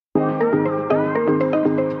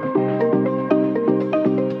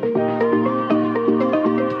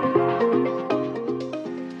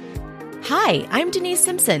Hi, I'm Denise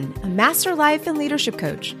Simpson, a master life and leadership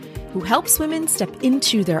coach who helps women step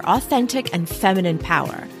into their authentic and feminine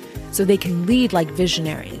power so they can lead like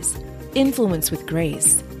visionaries, influence with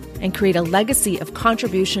grace, and create a legacy of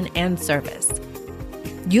contribution and service.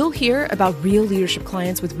 You'll hear about real leadership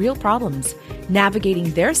clients with real problems,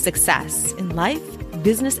 navigating their success in life,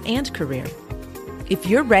 business, and career. If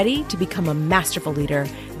you're ready to become a masterful leader,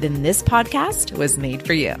 then this podcast was made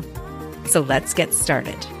for you. So let's get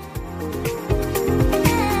started.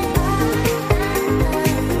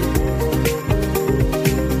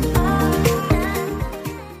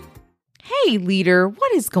 Hey leader,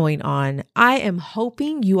 what is going on? I am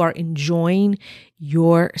hoping you are enjoying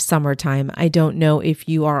your summertime. I don't know if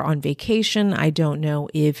you are on vacation. I don't know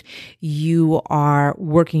if you are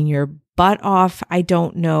working your butt off. I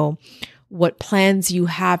don't know what plans you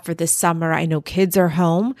have for this summer. I know kids are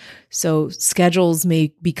home, so schedules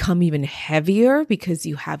may become even heavier because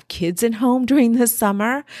you have kids at home during the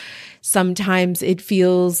summer. Sometimes it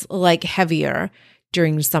feels like heavier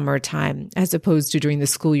during summertime as opposed to during the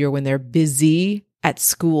school year when they're busy at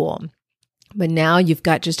school. But now you've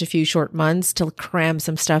got just a few short months to cram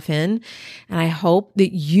some stuff in. And I hope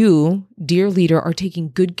that you, dear leader, are taking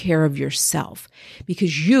good care of yourself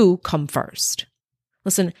because you come first.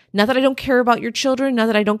 Listen, not that I don't care about your children, not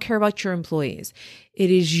that I don't care about your employees. It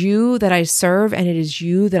is you that I serve and it is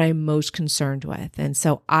you that I'm most concerned with. And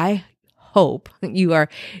so I hope you are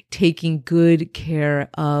taking good care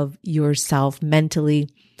of yourself mentally,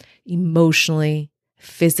 emotionally,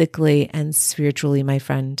 physically, and spiritually, my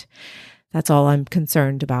friend. That's all I'm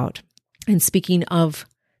concerned about. And speaking of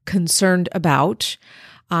concerned about,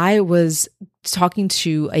 I was talking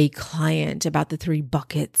to a client about the 3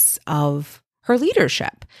 buckets of her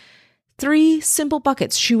leadership. 3 simple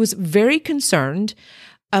buckets. She was very concerned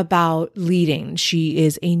about leading. She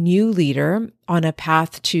is a new leader on a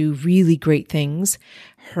path to really great things.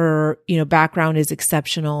 Her, background is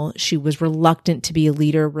exceptional. She was reluctant to be a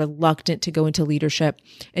leader, reluctant to go into leadership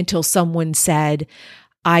until someone said,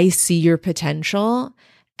 I see your potential.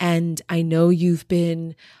 And I know you've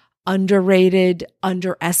been underrated,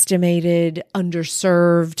 underestimated,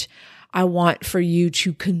 underserved. I want for you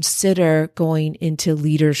to consider going into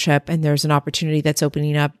leadership. And there's an opportunity that's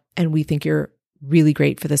opening up. And we think you're really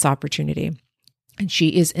great for this opportunity. And she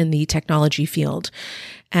is in the technology field.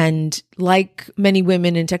 And like many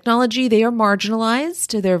women in technology, they are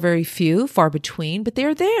marginalized. They're very few, far between, but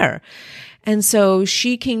they're there. And so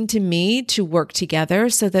she came to me to work together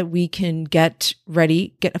so that we can get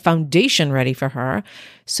a foundation ready for her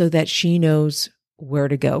so that she knows where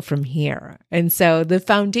to go from here. And so the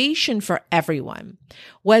foundation for everyone,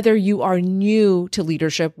 whether you are new to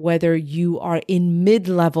leadership, whether you are in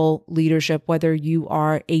mid-level leadership, whether you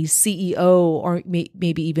are a CEO or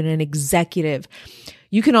maybe even an executive,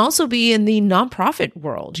 you can also be in the nonprofit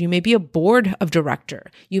world. You may be a board of director.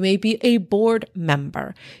 You may be a board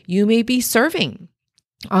member. You may be serving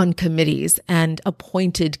on committees and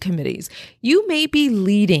appointed committees. You may be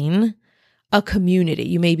leading a community.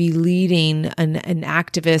 You may be leading an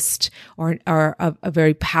activist or a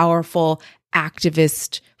very powerful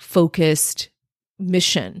activist-focused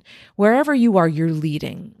mission. Wherever you are, you're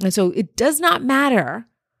leading. And so it does not matter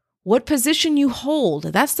what position you hold.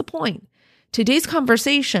 That's the point. Today's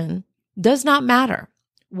conversation does not matter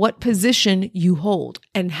what position you hold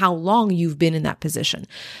and how long you've been in that position.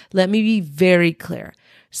 Let me be very clear.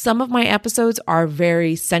 Some of my episodes are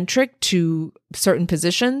very centric to certain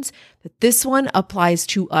positions, but this one applies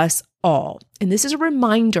to us all. And this is a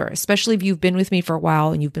reminder, especially if you've been with me for a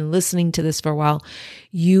while and you've been listening to this for a while,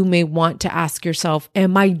 you may want to ask yourself,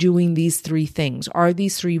 am I doing these 3 things? Are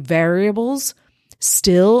these 3 variables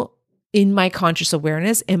still in my conscious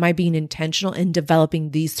awareness? Am I being intentional in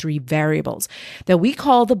developing these 3 variables that we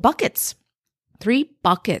call the buckets? 3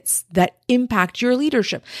 buckets that impact your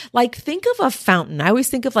leadership. Like think of a fountain. I always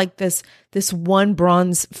think of like this one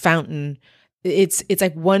bronze fountain. It's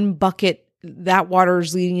like one bucket, that water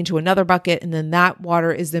is leading into another bucket, and then that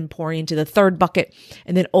water is then pouring into the 3rd bucket,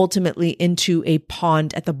 and then ultimately into a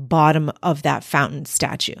pond at the bottom of that fountain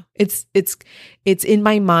statue. It's in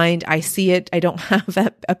my mind. I see it. I don't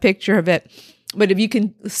have a picture of it. But if you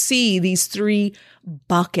can see these 3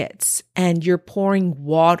 buckets and you're pouring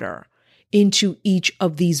water into each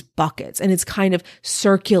of these buckets. And it's kind of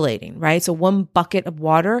circulating, right? So one bucket of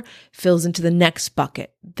water fills into the next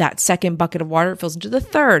bucket. That second bucket of water fills into the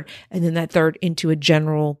third, and then that third into a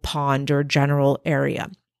general pond or a general area.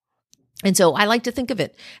 And so I like to think of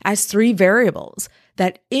it as 3 variables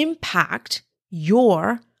that impact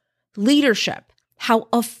your leadership. How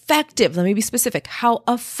effective, let me be specific, how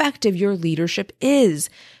effective your leadership is.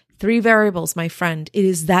 3 variables, my friend. It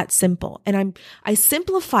is that simple. And I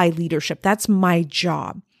simplify leadership. That's my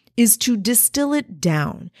job, is to distill it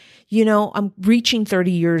down. I'm reaching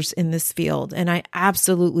 30 years in this field, and I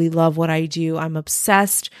absolutely love what I do. I'm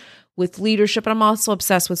obsessed with leadership, and I'm also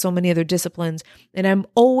obsessed with so many other disciplines. And I'm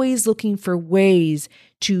always looking for ways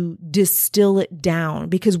to distill it down,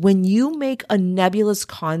 because when you make a nebulous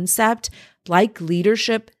concept like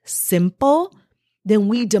leadership simple, then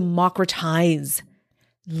we democratize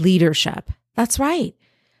leadership. That's right.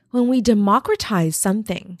 When we democratize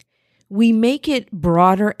something, we make it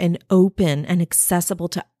broader and open and accessible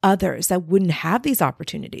to others that wouldn't have these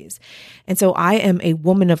opportunities. And so I am a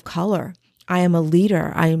woman of color. I am a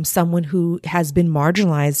leader. I am someone who has been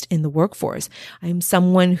marginalized in the workforce. I am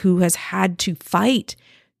someone who has had to fight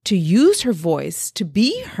to use her voice, to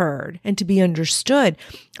be heard, and to be understood.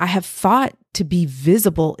 I have fought to be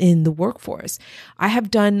visible in the workforce. I have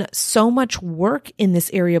done so much work in this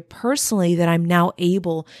area personally that I'm now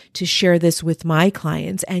able to share this with my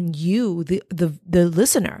clients and you, the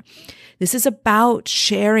listener. This is about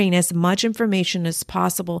sharing as much information as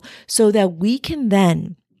possible so that we can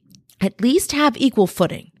then at least have equal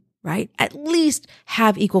footing, right? At least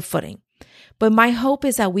have equal footing. But my hope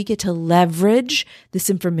is that we get to leverage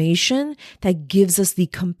this information that gives us the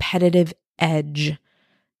competitive edge,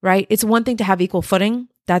 right? It's one thing to have equal footing.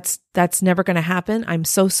 That's never going to happen. I'm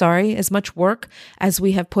so sorry. As much work as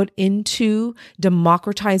we have put into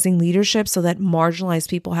democratizing leadership so that marginalized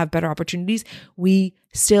people have better opportunities, we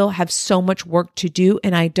still have so much work to do.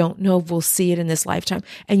 And I don't know if we'll see it in this lifetime.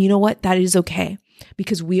 And you know what? That is okay,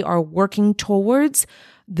 because we are working towards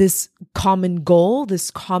this common goal, this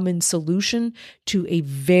common solution to a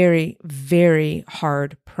very, very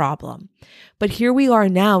hard problem. But here we are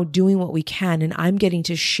now doing what we can, and I'm getting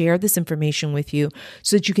to share this information with you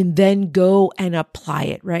so that you can then go and apply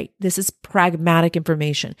it, right? This is pragmatic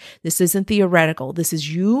information. This isn't theoretical. This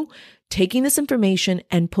is you taking this information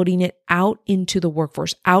and putting it out into the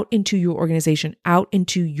workforce, out into your organization, out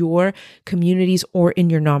into your communities or in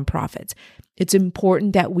your nonprofits. It's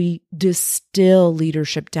important that we distill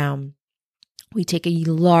leadership down. We take a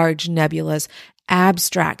large, nebulous,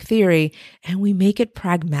 abstract theory and we make it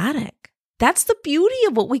pragmatic. That's the beauty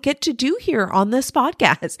of what we get to do here on this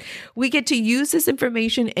podcast. We get to use this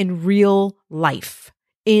information in real life,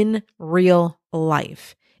 in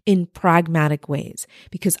pragmatic ways,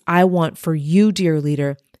 because I want for you, dear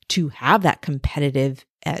leader, to have that competitive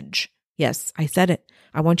edge. Yes, I said it.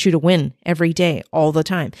 I want you to win every day, all the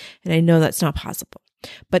time. And I know that's not possible.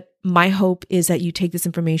 But my hope is that you take this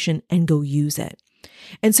information and go use it.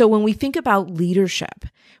 And so when we think about leadership,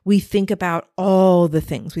 we think about all the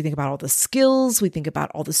things. We think about all the skills. We think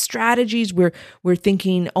about all the strategies. We're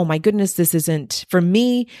thinking, oh my goodness, this isn't for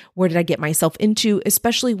me. Where did I get myself into?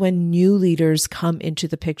 Especially when new leaders come into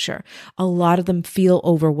the picture. A lot of them feel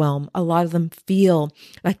overwhelmed. A lot of them feel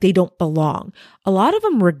like they don't belong. A lot of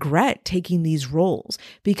them regret taking these roles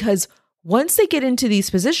because once they get into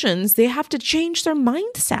these positions, they have to change their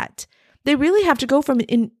mindset. They really have to go from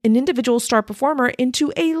an individual star performer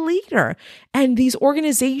into a leader. And these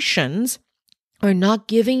organizations are not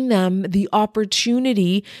giving them the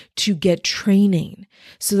opportunity to get training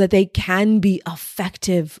so that they can be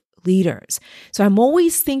effective leaders. So I'm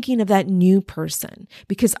always thinking of that new person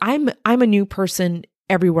because I'm a new person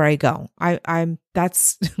everywhere I go.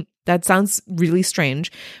 That sounds really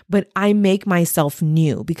strange, but I make myself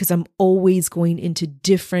new because I'm always going into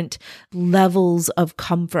different levels of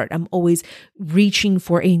comfort. I'm always reaching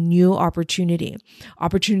for a new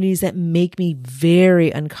opportunities that make me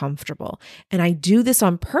very uncomfortable. And I do this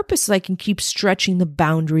on purpose so I can keep stretching the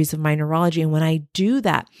boundaries of my neurology. And when I do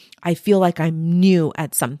that, I feel like I'm new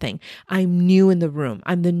at something. I'm new in the room.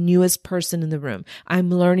 I'm the newest person in the room.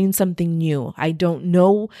 I'm learning something new. I don't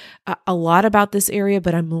know a lot about this area,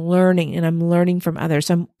 but I'm learning and I'm learning from others.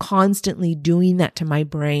 So I'm constantly doing that to my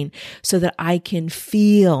brain so that I can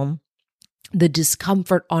feel the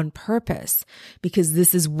discomfort on purpose, because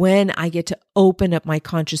this is when I get to open up my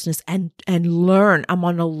consciousness and learn. I'm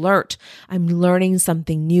on alert. I'm learning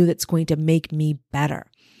something new that's going to make me better.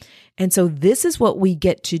 And so this is what we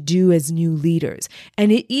get to do as new leaders.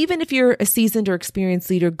 And even if you're a seasoned or experienced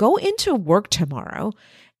leader, go into work tomorrow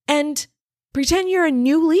and pretend you're a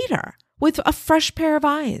new leader with a fresh pair of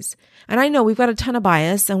eyes. And I know we've got a ton of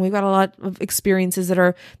bias and we've got a lot of experiences that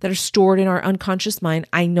are stored in our unconscious mind.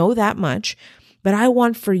 I know that much. But I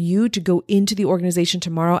want for you to go into the organization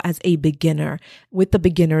tomorrow as a beginner with the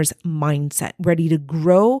beginner's mindset, ready to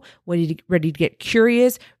grow, ready to get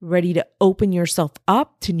curious, ready to open yourself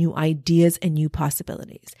up to new ideas and new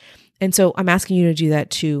possibilities. And so I'm asking you to do that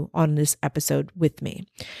too on this episode with me.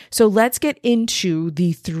 So let's get into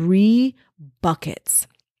the 3 buckets.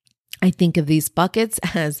 I think of these buckets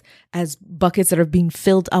as buckets that are being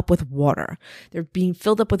filled up with water. They're being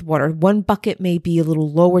filled up with water. One bucket may be a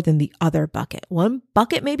little lower than the other bucket. One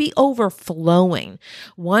bucket may be overflowing.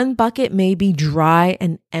 One bucket may be dry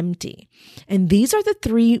and empty. And these are the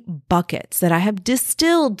 3 buckets that I have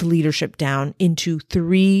distilled leadership down into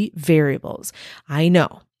 3 variables. I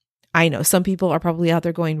know. Some people are probably out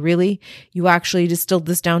there going, really? You actually distilled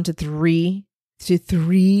this down to three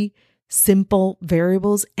simple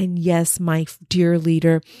variables? And yes, my dear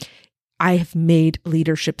leader, I have made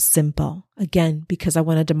leadership simple. Again, because I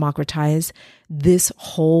want to democratize this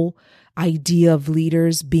whole idea of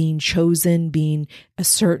leaders being chosen, being a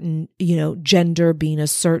certain, gender, being a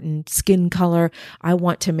certain skin color. I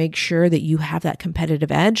want to make sure that you have that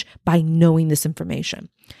competitive edge by knowing this information.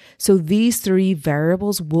 So these 3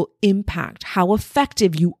 variables will impact how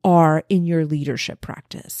effective you are in your leadership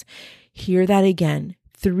practice. Hear that again.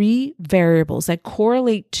 3 variables that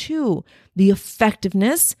correlate to the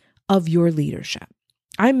effectiveness of your leadership.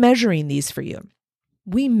 I'm measuring these for you.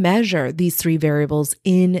 We measure these 3 variables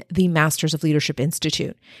in the Masters of Leadership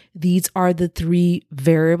Institute. These are the 3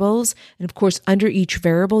 variables. And of course, under each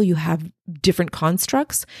variable, you have different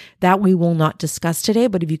constructs that we will not discuss today.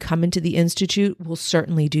 But if you come into the Institute, we'll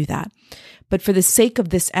certainly do that. But for the sake of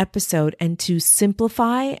this episode and to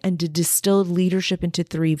simplify and to distill leadership into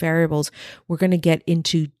 3 variables, we're going to get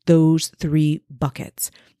into those 3 buckets.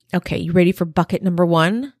 Okay, you ready for bucket number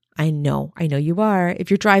 1? I know you are.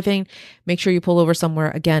 If you're driving, make sure you pull over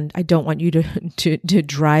somewhere. Again, I don't want you to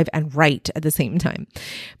drive and write at the same time.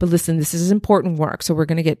 But listen, this is important work, so we're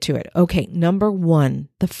going to get to it. Okay, number 1,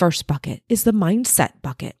 the first bucket is the mindset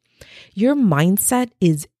bucket. Your mindset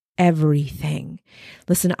is everything.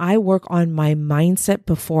 Listen, I work on my mindset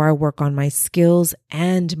before I work on my skills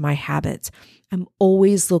and my habits. I'm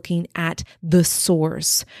always looking at the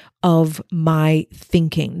source of my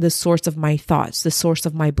thinking, the source of my thoughts, the source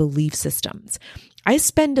of my belief systems. I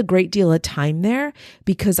spend a great deal of time there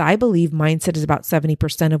because I believe mindset is about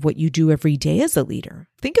 70% of what you do every day as a leader.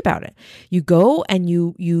 Think about it. You go and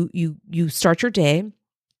you start your day.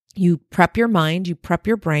 You prep your mind, you prep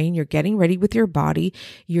your brain, you're getting ready with your body,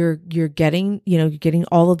 you're getting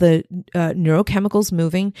all of the neurochemicals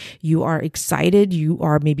moving, you are excited, you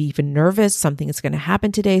are maybe even nervous, something is going to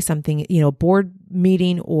happen today, something, a board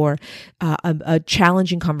meeting or a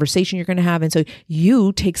challenging conversation you're going to have. And so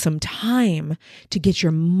you take some time to get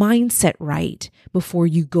your mindset right before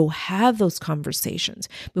you go have those conversations,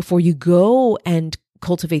 before you go and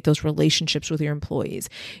cultivate those relationships with your employees.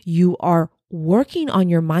 You are working on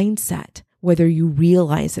your mindset, whether you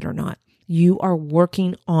realize it or not. You are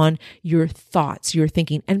working on your thoughts, your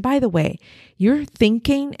thinking. And by the way, you're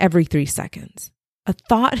thinking every 3 seconds. A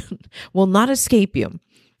thought will not escape you.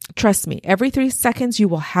 Trust me, every 3 seconds you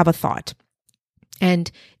will have a thought.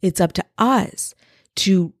 And it's up to us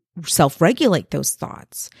to self-regulate those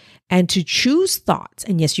thoughts and to choose thoughts.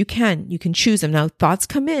 And yes, you can choose them. Now, thoughts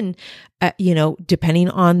come in, depending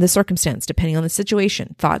on the circumstance, depending on the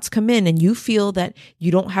situation, thoughts come in and you feel that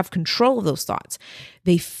you don't have control of those thoughts.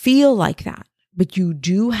 They feel like that, but you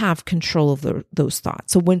do have control of those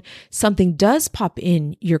thoughts. So when something does pop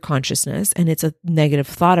in your consciousness and it's a negative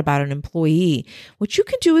thought about an employee, what you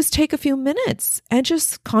can do is take a few minutes and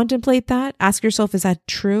just contemplate that. Ask yourself, is that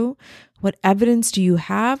true? What evidence do you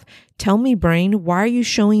have? Tell me, brain, why are you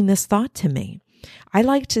showing this thought to me? I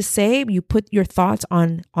like to say you put your thoughts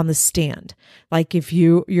on the stand. Like if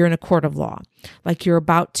you're in a court of law, like you're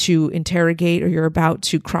about to interrogate or you're about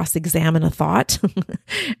to cross-examine a thought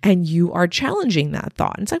and you are challenging that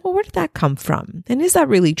thought. And it's like, well, where did that come from? And is that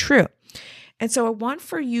really true? And so I want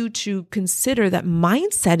for you to consider that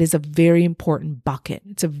mindset is a very important bucket.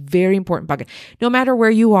 It's a very important bucket. No matter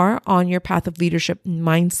where you are on your path of leadership,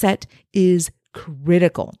 mindset is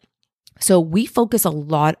critical. So we focus a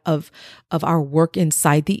lot of our work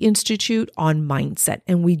inside the Institute on mindset,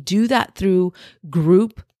 and we do that through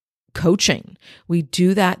group coaching. We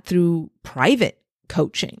do that through private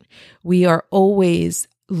coaching. We are always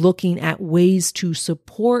looking at ways to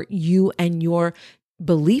support you and your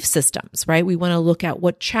belief systems, right? We want to look at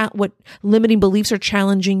what limiting beliefs are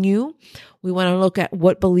challenging you. We want to look at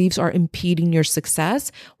what beliefs are impeding your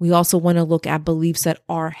success. We also want to look at beliefs that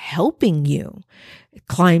are helping you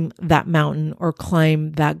climb that mountain or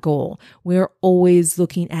climb that goal. We're always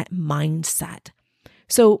looking at mindset.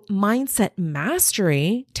 So mindset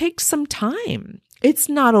mastery takes some time. It's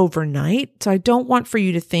not overnight. So I don't want for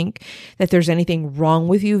you to think that there's anything wrong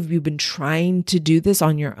with you if you've been trying to do this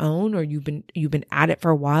on your own or you've been at it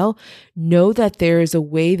for a while. Know that there is a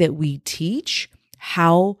way that we teach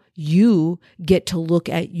how you get to look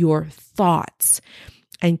at your thoughts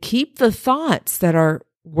and keep the thoughts that are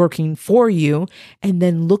working for you and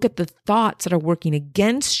then look at the thoughts that are working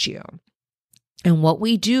against you. And what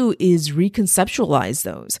we do is reconceptualize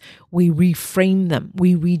those. We reframe them.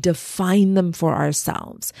 We redefine them for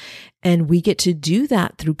ourselves. And we get to do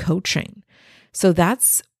that through coaching. So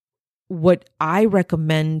that's what I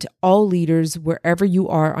recommend all leaders, wherever you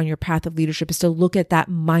are on your path of leadership, is to look at that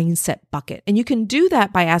mindset bucket. And you can do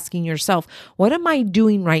that by asking yourself, what am I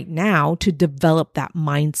doing right now to develop that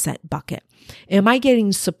mindset bucket? Am I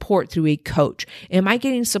getting support through a coach? Am I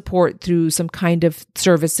getting support through some kind of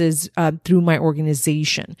services through my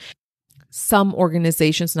organization? Some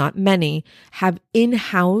organizations, not many, have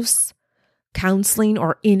in-house counseling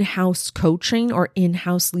or in-house coaching or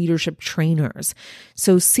in-house leadership trainers.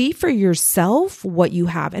 So see for yourself what you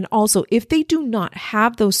have. And also, if they do not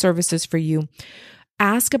have those services for you,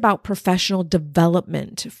 ask about professional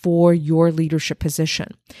development for your leadership position.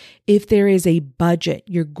 If there is a budget,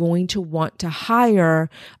 you're going to want to hire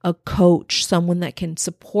a coach, someone that can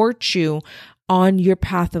support you on your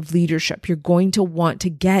path of leadership. You're going to want to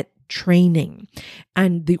get training.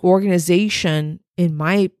 And the organization, in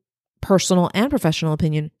my personal and professional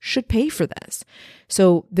opinion, should pay for this.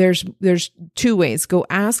 So there's two ways. Go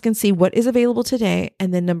ask and see what is available today.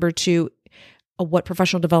 And then number two, what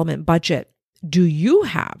professional development budget do you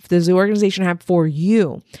have? Does the organization have for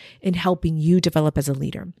you in helping you develop as a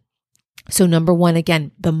leader? So number one,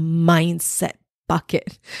 again, the mindset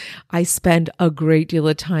bucket. I spend a great deal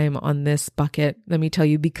of time on this bucket, let me tell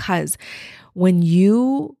you, because when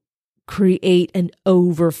you create an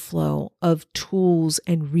overflow of tools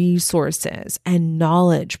and resources and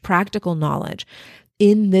knowledge, practical knowledge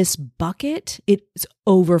in this bucket, it's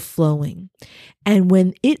overflowing. And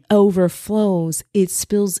when it overflows, it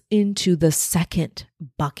spills into the second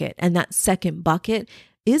bucket. And that second bucket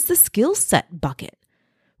is the skill set bucket,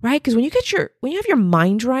 right? Because when you have your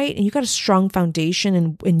mind right and you got a strong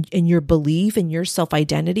foundation in your belief and your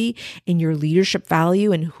self-identity and your leadership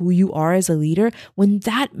value and who you are as a leader, when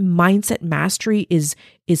that mindset mastery is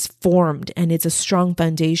formed and it's a strong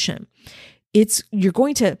foundation, you're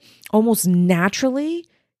going to almost naturally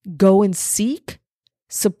go and seek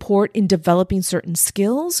support in developing certain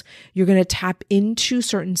skills. You're going to tap into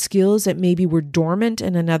certain skills that maybe were dormant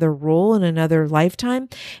in another role, in another lifetime.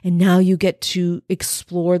 And now you get to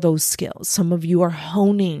explore those skills. Some of you are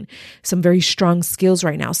honing some very strong skills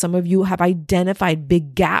right now. Some of you have identified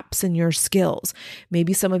big gaps in your skills.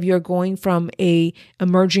 Maybe some of you are going from a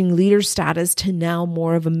emerging leader status to now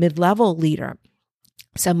more of a mid-level leader.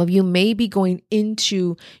 Some of you may be going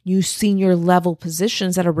into new senior level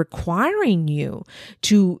positions that are requiring you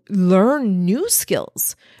to learn new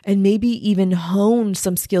skills and maybe even hone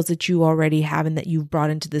some skills that you already have and that you've brought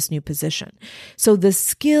into this new position. So the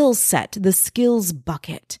skill set, the skills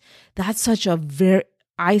bucket, that's such a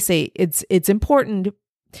I say it's important.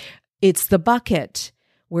 It's the bucket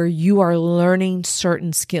where you are learning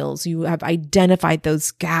certain skills. You have identified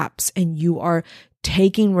those gaps and you are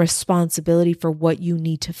taking responsibility for what you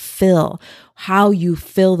need to fill, how you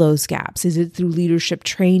fill those gaps. Is it through leadership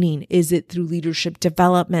training? Is it through leadership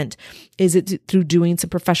development? Is it through doing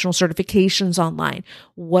some professional certifications online?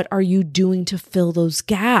 What are you doing to fill those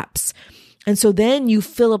gaps? And so then you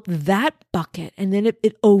fill up that bucket and then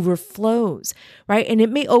it overflows, right? And it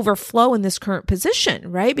may overflow in this current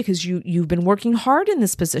position, right? Because you've been working hard in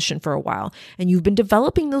this position for a while and you've been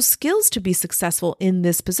developing those skills to be successful in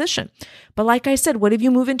this position. But like I said, what if you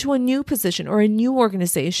move into a new position or a new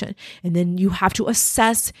organization and then you have to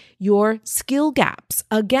assess your skill gaps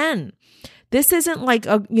again? This isn't like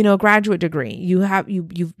a graduate degree.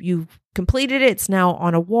 You've completed it. It's now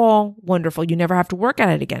on a wall. Wonderful. You never have to work at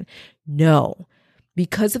it again. No,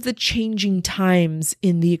 because of the changing times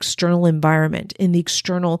in the external environment, in the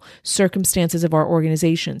external circumstances of our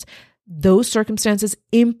organizations, those circumstances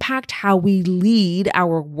impact how we lead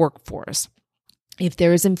our workforce. If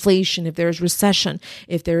there is inflation, if there is recession,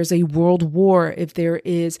 if there is a world war, if there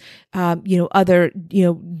is, other,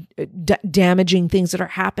 damaging things that are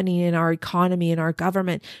happening in our economy and our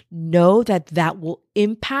government, know that will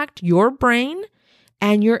impact your brain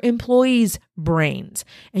and your employees' brains.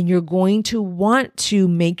 And you're going to want to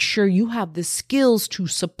make sure you have the skills to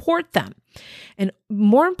support them. And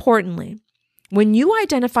more importantly, When you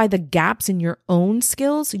identify the gaps in your own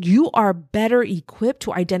skills, you are better equipped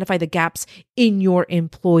to identify the gaps in your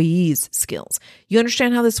employees' skills. You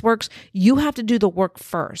understand how this works? You have to do the work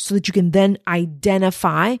first so that you can then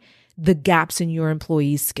identify the gaps in your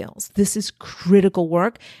employees' skills. This is critical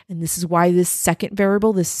work. And this is why this second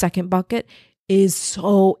variable, this second bucket, is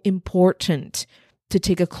so important to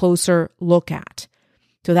take a closer look at.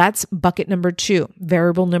 So that's bucket number 2.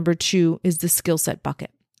 Variable number 2 is the skill set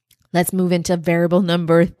bucket. Let's move into variable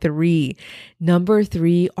number 3. Number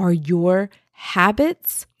 3 are your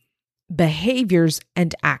habits, behaviors,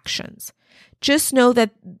 and actions. Just know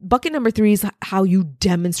that bucket number 3 is how you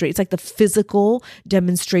demonstrate. It's like the physical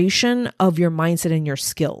demonstration of your mindset and your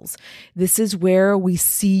skills. This is where we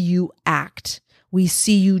see you act. We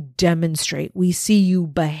see you demonstrate. We see you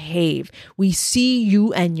behave. We see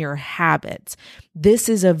you and your habits. This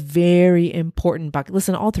is a very important bucket.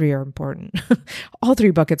 Listen, all 3 are important. All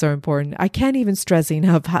 3 buckets are important. I can't even stress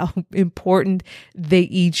enough how important they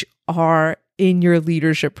each are in your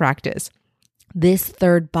leadership practice. This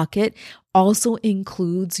third bucket also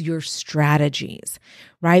includes your strategies,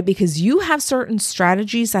 right? Because you have certain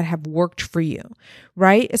strategies that have worked for you,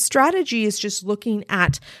 right? A strategy is just looking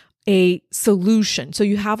at a solution. So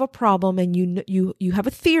you have a problem and you have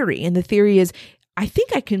a theory, and the theory is, I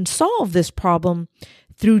think I can solve this problem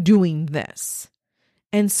through doing this.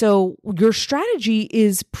 And so your strategy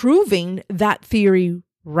is proving that theory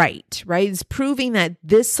right? It's proving that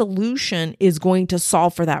this solution is going to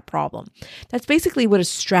solve for that problem. That's basically what a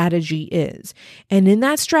strategy is. And in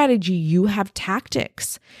that strategy, you have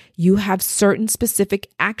tactics. You have certain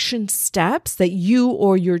specific action steps that you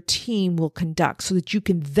or your team will conduct so that you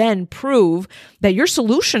can then prove that your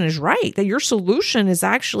solution is right, that your solution is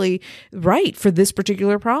actually right for this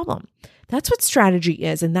particular problem. That's what strategy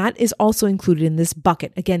is. And that is also included in this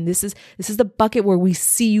bucket. Again, this is the bucket where we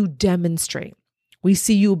see you demonstrate. We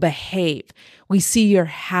see you behave. We see your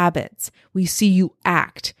habits. We see you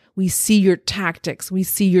act. We see your tactics. We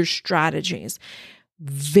see your strategies.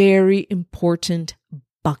 Very important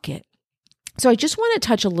bucket. So I just want to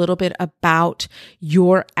touch a little bit about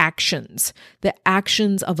your actions, the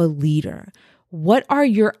actions of a leader. What are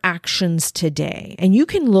your actions today? And you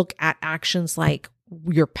can look at actions like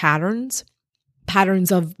your patterns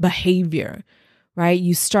of behavior, right?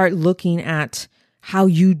 You start looking at how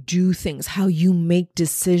you do things, how you make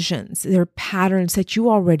decisions. There are patterns that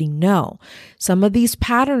you already know. Some of these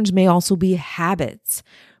patterns may also be habits,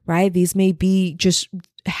 right? These may be just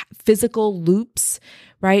physical loops,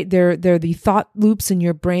 right? They're the thought loops in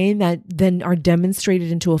your brain that then are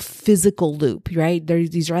demonstrated into a physical loop, right?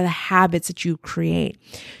 These are the habits that you create.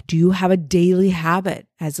 Do you have a daily habit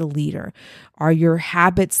as a leader? Are your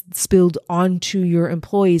habits spilled onto your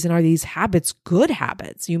employees, and are these habits good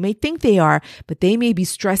habits? You may think they are, but they may be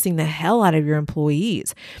stressing the hell out of your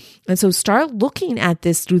employees. And so start looking at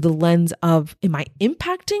this through the lens of, am I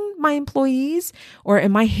impacting my employees or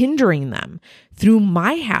am I hindering them through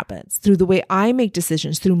my habits, through the way I make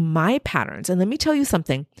decisions, through my patterns? And let me tell you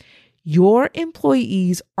something. Your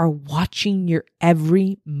employees are watching your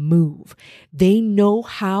every move. They know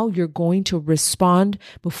how you're going to respond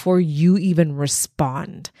before you even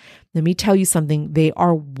respond. Let me tell you something. They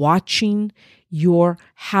are watching your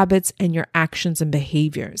habits and your actions and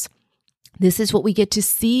behaviors. This is what we get to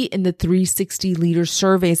see in the 360 leader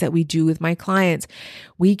surveys that we do with my clients.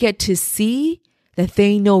 We get to see that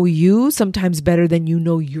they know you sometimes better than you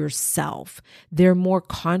know yourself. They're more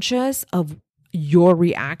conscious of your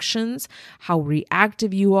reactions, how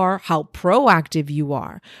reactive you are, how proactive you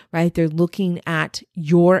are, right? They're looking at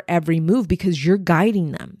your every move because you're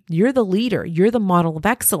guiding them. You're the leader. You're the model of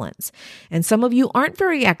excellence. And some of you aren't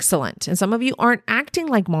very excellent, and some of you aren't acting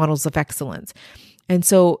like models of excellence. And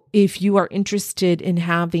so if you are interested in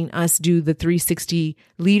having us do the 360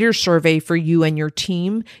 leader survey for you and your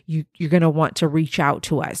team, you're going to want to reach out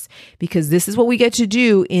to us, because this is what we get to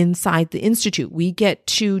do inside the Institute. We get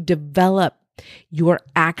to develop your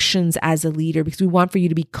actions as a leader, because we want for you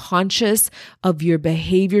to be conscious of your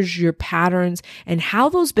behaviors, your patterns, and how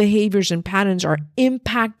those behaviors and patterns are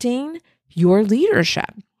impacting your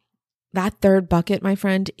leadership. That third bucket, my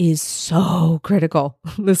friend, is so critical.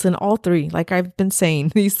 Listen, all 3, like I've been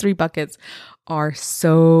saying, these 3 buckets are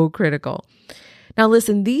so critical. Now,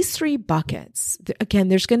 listen, these 3 buckets, again,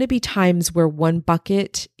 there's going to be times where one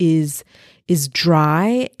bucket is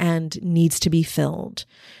dry and needs to be filled.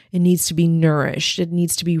 It needs to be nourished. It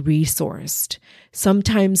needs to be resourced.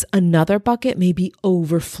 Sometimes another bucket may be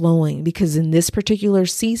overflowing because in this particular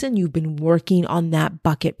season, you've been working on that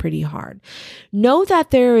bucket pretty hard. Know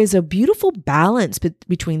that there is a beautiful balance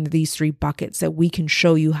between these 3 buckets that we can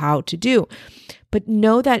show you how to do. But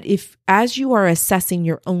know that if, as you are assessing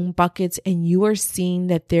your own buckets and you are seeing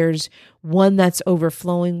that there's one that's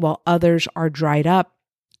overflowing while others are dried up,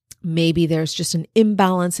 maybe there's just an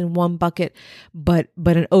imbalance in one bucket, but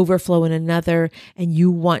an overflow in another, and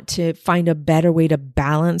you want to find a better way to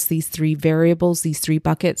balance these three variables, these three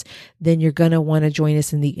buckets, then you're going to want to join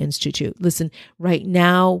us in the Institute. Listen, right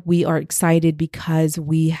now we are excited because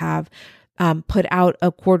we have put out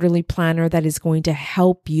a quarterly planner that is going to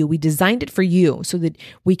help you. We designed it for you so that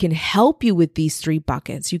we can help you with these three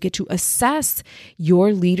buckets. You get to assess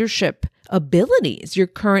your leadership abilities, your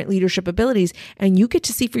current leadership abilities, and you get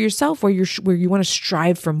to see for yourself where you want to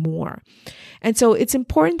strive for more. And so it's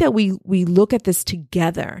important that we look at this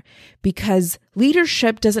together, because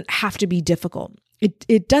leadership doesn't have to be difficult.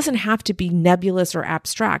 It doesn't have to be nebulous or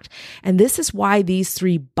abstract. And this is why these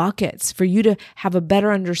three buckets, for you to have a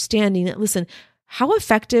better understanding that, listen, how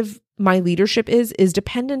effective my leadership is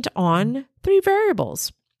dependent on three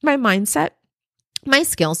variables: my mindset, my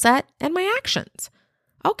skill set, and my actions.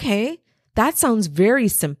 Okay, that sounds very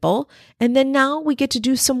simple. And then now we get to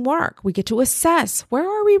do some work. We get to assess, where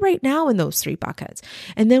are we right now in those three buckets?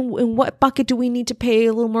 And then in what bucket do we need to pay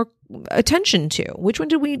a little more attention to? Which one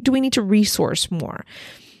do we need to resource more?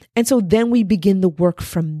 And so then we begin the work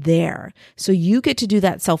from there. So you get to do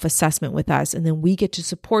that self-assessment with us, and then we get to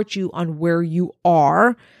support you on where you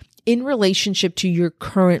are in relationship to your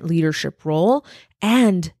current leadership role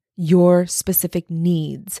and your specific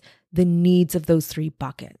needs, the needs of those three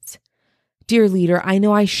buckets. Dear leader, I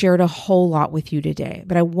know I shared a whole lot with you today,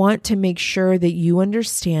 but I want to make sure that you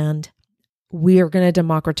understand we are going to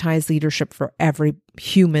democratize leadership for every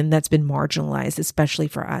human that's been marginalized, especially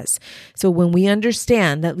for us. So when we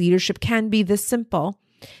understand that leadership can be this simple,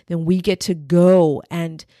 then we get to go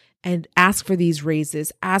and ask for these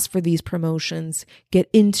raises, ask for these promotions, get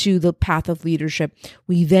into the path of leadership.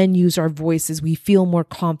 We then use our voices. We feel more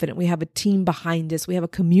confident. We have a team behind us. We have a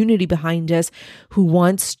community behind us who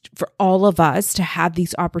wants for all of us to have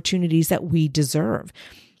these opportunities that we deserve.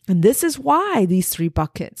 And this is why these three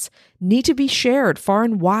buckets need to be shared far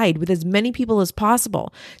and wide with as many people as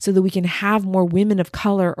possible, so that we can have more women of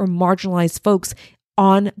color or marginalized folks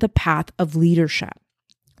on the path of leadership.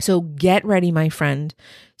 So get ready, my friend.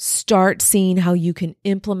 Start seeing how you can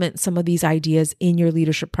implement some of these ideas in your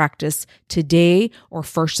leadership practice today or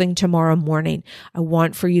first thing tomorrow morning. I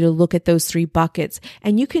want for you to look at those three buckets,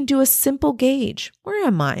 and you can do a simple gauge. Where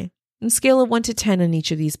am I? On a scale of 1 to 10 in each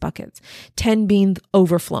of these buckets, 10 being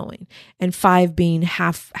overflowing and 5 being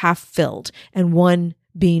half filled and 1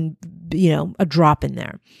 being, a drop in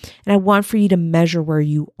there. And I want for you to measure where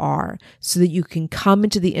you are so that you can come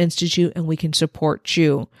into the Institute and we can support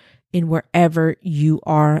you in wherever you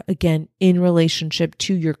are, again, in relationship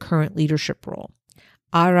to your current leadership role.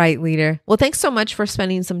 All right, leader. Well, thanks so much for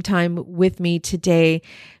spending some time with me today.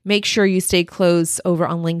 Make sure you stay close over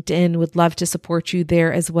on LinkedIn. Would love to support you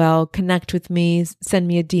there as well. Connect with me, send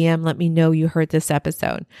me a DM, let me know you heard this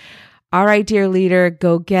episode. All right, dear leader,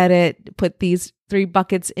 go get it. Put these three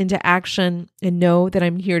buckets into action and know that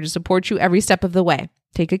I'm here to support you every step of the way.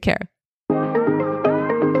 Take good care.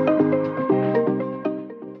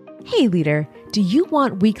 Hey, leader, do you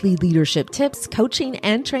want weekly leadership tips, coaching,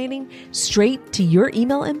 and training straight to your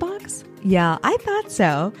email inbox? Yeah, I thought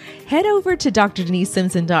so. Head over to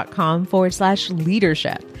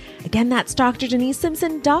drdenisesimpson.com/leadership. Again, that's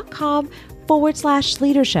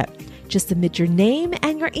drdenisesimpson.com/leadership. Just submit your name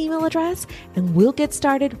and your email address, and we'll get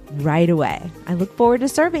started right away. I look forward to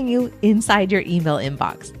serving you inside your email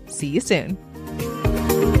inbox. See you soon.